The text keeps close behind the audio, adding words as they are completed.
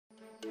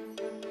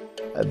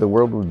The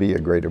world would be a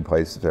greater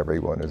place if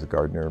everyone is a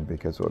gardener,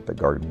 because what the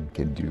garden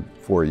can do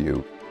for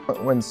you.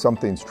 When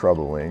something's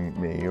troubling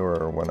me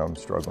or when I'm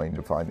struggling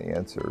to find the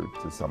answer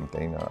to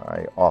something,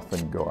 I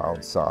often go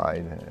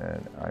outside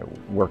and I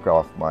work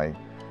off my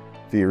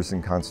fears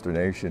and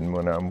consternation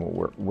when I'm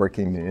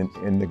working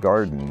in the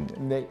garden.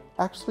 And they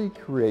actually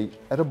create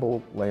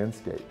edible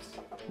landscapes.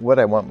 What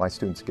I want my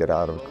students to get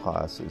out of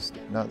class is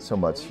not so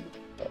much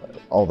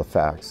all the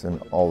facts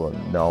and all the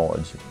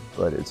knowledge,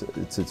 but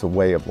it's a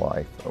way of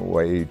life, a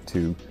way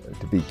to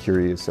be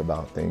curious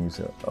about things,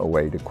 a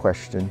way to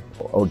question,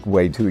 a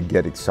way to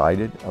get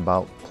excited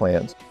about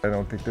plants. I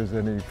don't think there's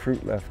any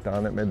fruit left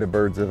on it. Maybe the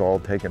birds have all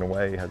taken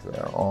away.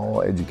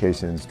 All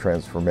education is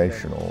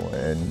transformational,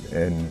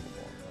 and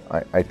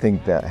I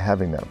think that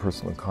having that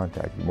personal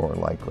contact is more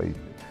likely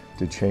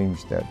to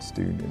change that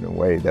student in a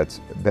way that's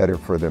better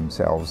for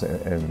themselves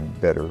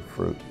and better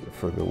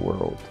for the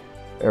world.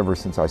 Ever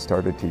since I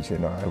started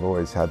teaching, I've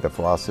always had the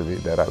philosophy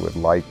that I would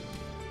like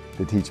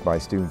to teach my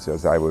students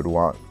as I would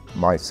want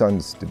my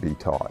sons to be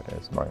taught,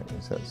 as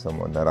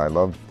someone that I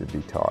love to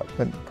be taught.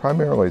 But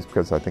primarily it's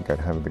because I think I'd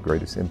have the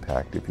greatest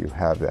impact if you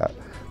have that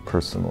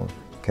personal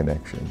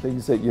connection.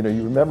 Things that, you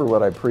remember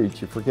what I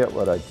preach, you forget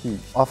what I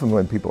teach. Often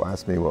when people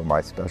ask me what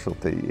my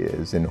specialty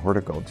is in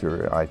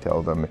horticulture, I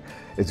tell them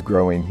it's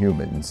growing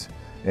humans.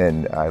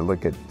 And I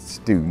look at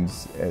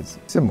students as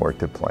similar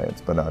to plants,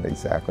 but not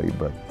exactly,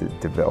 but to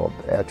develop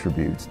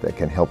attributes that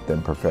can help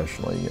them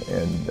professionally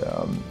and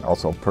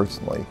also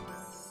personally.